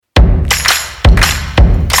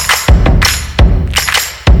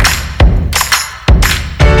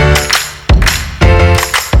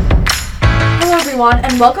everyone,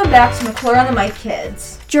 and welcome back to McClure on the Mic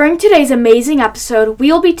Kids. During today's amazing episode,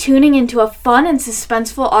 we will be tuning into a fun and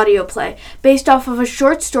suspenseful audio play based off of a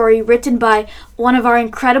short story written by one of our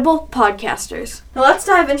incredible podcasters. Now let's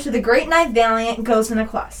dive into The Great Knight Valiant Goes on a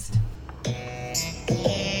Quest.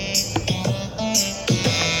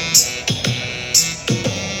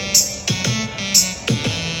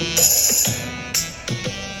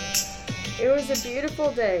 It was a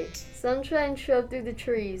beautiful day. Sunshine showed through the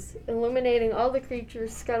trees, illuminating all the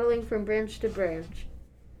creatures scuttling from branch to branch.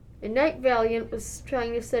 A Knight Valiant was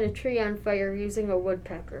trying to set a tree on fire using a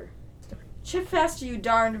woodpecker. Chip faster, you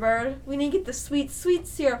darned bird. We need to get the sweet, sweet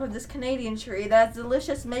syrup of this Canadian tree that has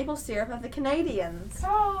delicious maple syrup of the Canadians.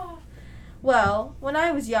 Well, when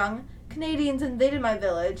I was young, Canadians invaded my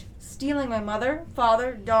village, stealing my mother,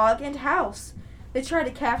 father, dog, and house. They tried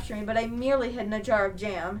to capture me, but I merely hid in a jar of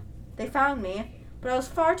jam. They found me, but I was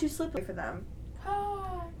far too slippery for them.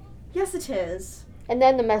 Yes, it is. And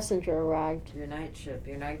then the messenger arrived. Your knightship.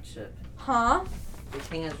 Huh? The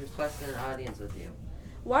king has requested an audience with you.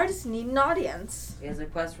 Why does he need an audience? He has a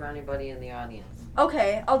request for anybody in the audience.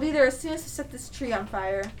 Okay, I'll be there as soon as I set this tree on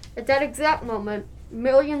fire. At that exact moment,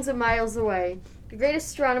 millions of miles away, the great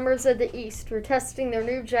astronomers of the East were testing their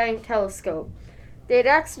new giant telescope. They had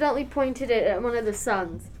accidentally pointed it at one of the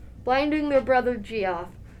suns, blinding their brother Geoff,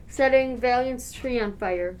 setting Valiant's tree on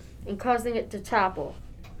fire and causing it to topple.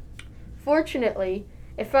 Fortunately,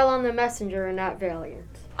 it fell on the messenger and not Valiant.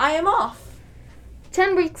 I am off.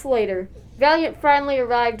 10 weeks later, Valiant finally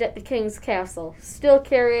arrived at the king's castle, still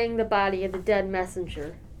carrying the body of the dead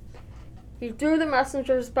messenger. He threw the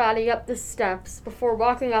messenger's body up the steps before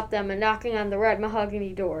walking up them and knocking on the red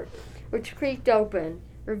mahogany door, which creaked open,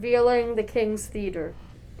 revealing the king's theater.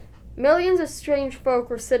 Millions of strange folk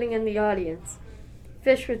were sitting in the audience.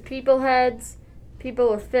 Fish with people heads, people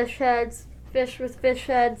with fish heads, fish with fish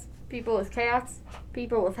heads, people with cats,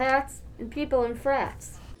 people with hats, and people in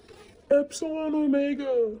frats. Epsilon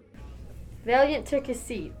Omega. Valiant took his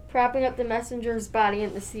seat, propping up the messenger's body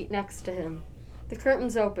in the seat next to him. The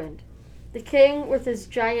curtains opened. The king, with his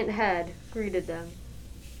giant head, greeted them.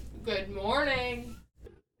 Good morning.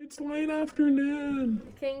 It's late afternoon.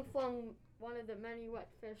 The king flung one of the many wet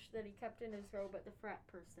fish that he kept in his robe at the frat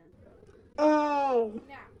person. Oh!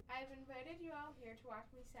 Now, I've invited you all here to watch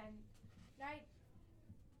me send Knight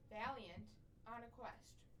Valiant on a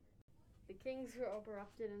quest. The king's robe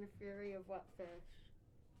erupted in a fury of wet fish.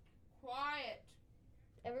 Quiet.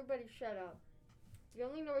 Everybody shut up. The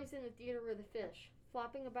only noise in the theater were the fish,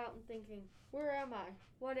 flopping about and thinking, where am I?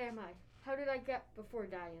 What am I? How did I get before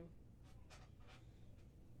dying?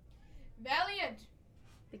 Valiant!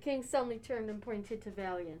 The king suddenly turned and pointed to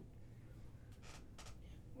Valiant.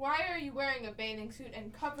 Why are you wearing a bathing suit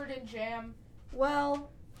and covered in jam? Well,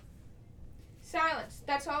 Silence.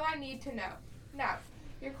 That's all I need to know. Now,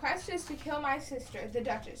 your quest is to kill my sister, the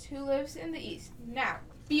Duchess, who lives in the East. Now,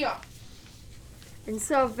 be off. And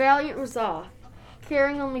so Valiant was off,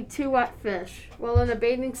 carrying only 2 wet fish, while in a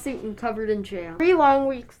bathing suit and covered in jam. 3 long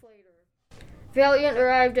weeks later, Valiant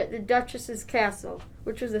arrived at the Duchess's castle,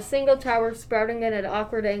 which was a single tower sprouting at an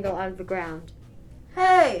awkward angle out of the ground.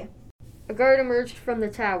 hey! A guard emerged from the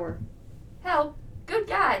tower. Help! Good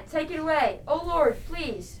God, take it away! Oh Lord,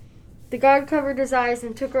 please! The guard covered his eyes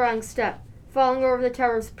and took a wrong step, falling over the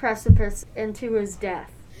tower's precipice and to his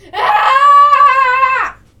death.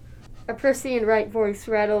 Ah! A prissy and right voice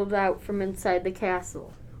rattled out from inside the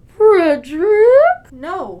castle. Frederick!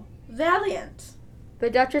 No, Valiant. The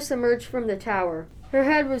Duchess emerged from the tower. Her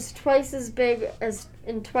head was twice as big as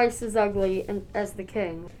and twice as ugly as the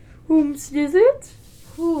king. Whom's is it?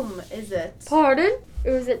 Whom is it? Pardon?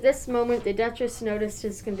 It was at this moment the Duchess noticed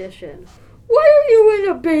his condition. Why are you in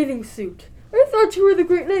a bathing suit? I thought you were the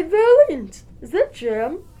Great Knight Valiant. Is that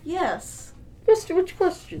jam? Yes, Just which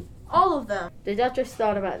question? all of them. The Duchess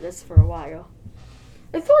thought about this for a while.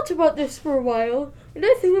 I thought about this for a while, and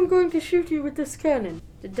I think I'm going to shoot you with this cannon.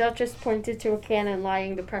 The Duchess pointed to a cannon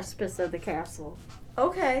lying on the precipice of the castle.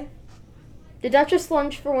 Okay. The Duchess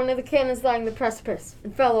lunged for one of the cannons lying on the precipice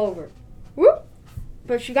and fell over. Whoop!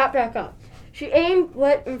 But she got back up. She aimed,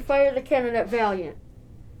 lit, and fired the cannon at Valiant.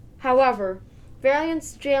 However,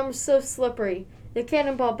 Valiant's jam was so slippery, the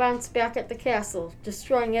cannonball bounced back at the castle,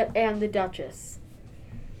 destroying it and the Duchess.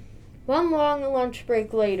 One long lunch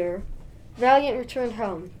break later, Valiant returned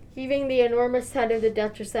home, heaving the enormous head of the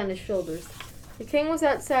Duchess on his shoulders. The king was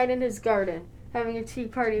outside in his garden, having a tea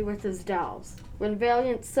party with his dolls, when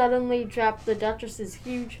Valiant suddenly dropped the Duchess's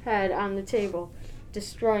huge head on the table,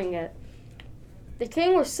 destroying it. The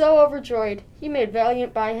king was so overjoyed, he made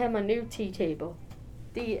Valiant buy him a new tea table.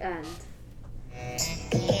 The end.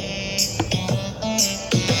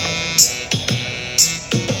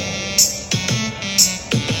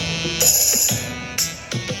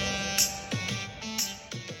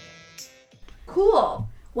 cool.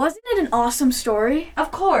 Wasn't it an awesome story?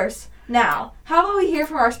 Of course. Now, how about we hear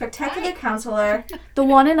from our spectacular counselor, The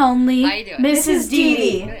one and only How you doing? Mrs.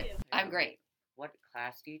 Dede. Good. I'm great. What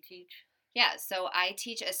class do you teach? Yeah, so I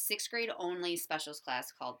teach a 6th grade only specials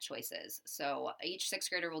class called Choices. So each 6th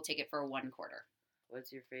grader will take it for 1 quarter.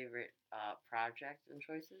 What's your favorite project and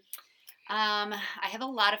choices? I have a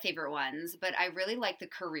lot of favorite ones, but I really like the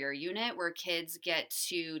career unit where kids get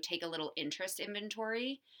to take a little interest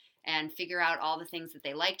inventory and figure out all the things that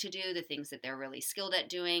they like to do, the things that they're really skilled at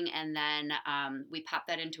doing, and then we pop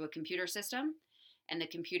that into a computer system, and the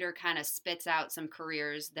computer kind of spits out some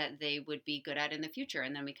careers that they would be good at in the future,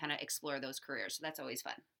 and then we kind of explore those careers, so that's always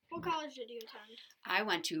fun. What college did you attend? I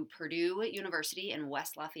went to Purdue University in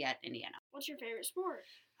West Lafayette, Indiana. What's your favorite sport?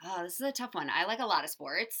 Oh, this is a tough one. I like a lot of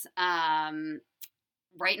sports.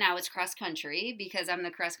 Right now it's cross country because I'm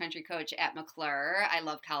the cross country coach at McClure. I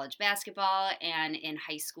love college basketball, and in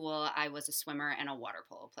high school I was a swimmer and a water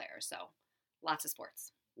polo player, so lots of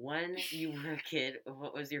sports. When you were a kid,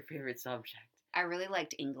 what was your favorite subject? I really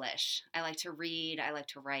liked English. I like to read, I like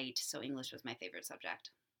to write, so English was my favorite subject.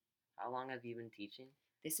 How long have you been teaching?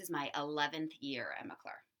 This is my 11th year at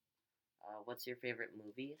McClure. What's your favorite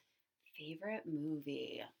movie? Favorite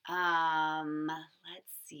movie?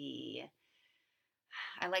 Let's see.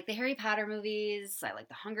 I like the Harry Potter movies. I like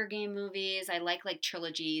the Hunger Game movies. I like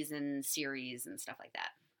trilogies and series and stuff like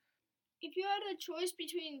that. If you had a choice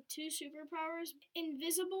between 2 superpowers,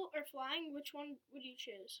 invisible or flying, which one would you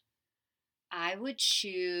choose? I would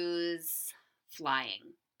choose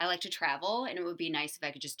flying. I like to travel, and it would be nice if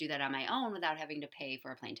I could just do that on my own without having to pay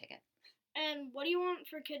for a plane ticket. And what do you want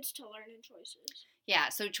for kids to learn in Choices? Yeah,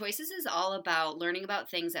 so Choices is all about learning about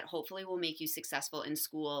things that hopefully will make you successful in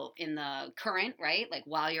school in the current, right? Like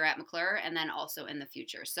while you're at McClure, and then also in the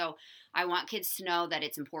future. So I want kids to know that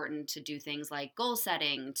it's important to do things like goal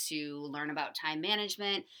setting, to learn about time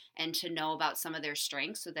management, and to know about some of their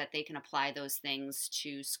strengths so that they can apply those things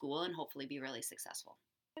to school and hopefully be really successful.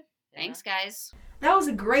 Thanks, guys. That was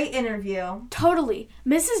a great interview. Totally.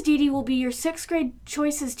 Mrs. Dede will be your 6th grade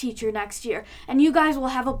Choices teacher next year, and you guys will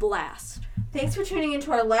have a blast. Thanks for tuning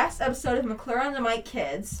into our last episode of McClure on the Mic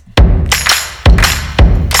Kids.